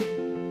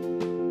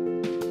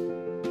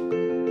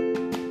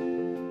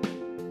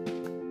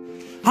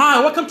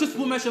Hi, welcome to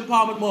Spoonmesh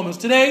Empowerment Moments.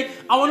 Today,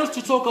 I want us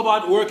to talk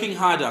about working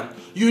harder.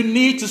 You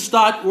need to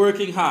start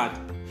working hard.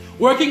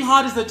 Working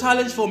hard is a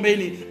challenge for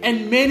many,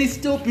 and many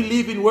still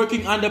believe in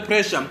working under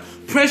pressure.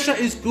 Pressure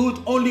is good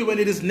only when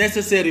it is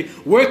necessary.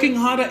 Working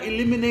harder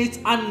eliminates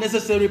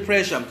unnecessary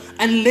pressure,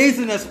 and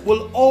laziness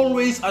will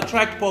always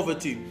attract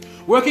poverty.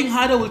 Working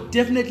harder will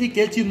definitely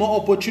get you more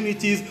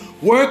opportunities.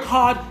 Work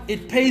hard,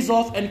 it pays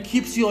off and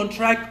keeps you on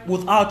track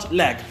without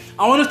lack.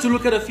 I want us to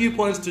look at a few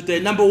points today.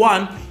 Number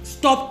one,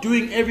 stop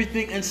doing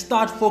everything and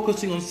start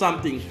focusing on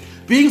something.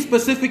 Being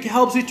specific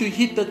helps you to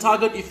hit the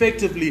target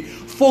effectively.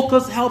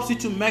 Focus helps you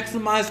to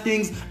maximize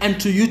things and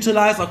to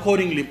utilize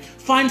accordingly.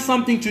 Find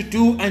something to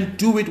do and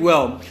do it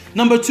well.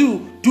 Number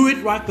two, do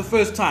it right the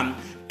first time.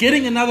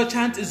 Getting another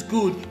chance is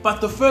good, but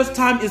the first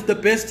time is the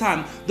best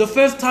time. The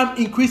first time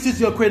increases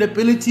your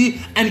credibility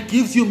and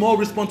gives you more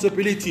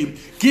responsibility.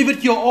 Give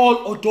it your all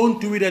or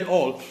don't do it at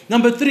all.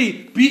 Number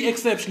three, be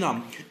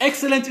exceptional.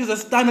 Excellence is a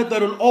standard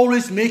that will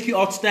always make you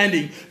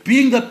outstanding.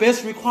 Being the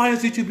best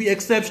requires you to be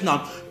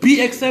exceptional. Be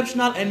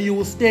exceptional and you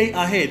will stay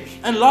ahead.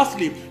 And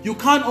lastly, you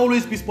can't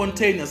always be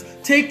spontaneous.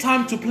 Take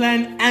time to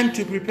plan and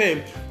to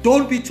prepare.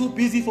 Don't be too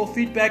busy for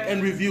feedback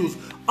and reviews.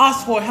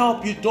 Ask for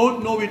help, you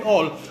don't know it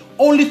all.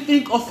 Only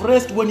think of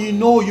rest when you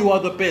know you are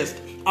the best.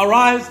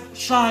 Arise,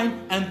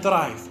 shine, and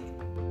thrive.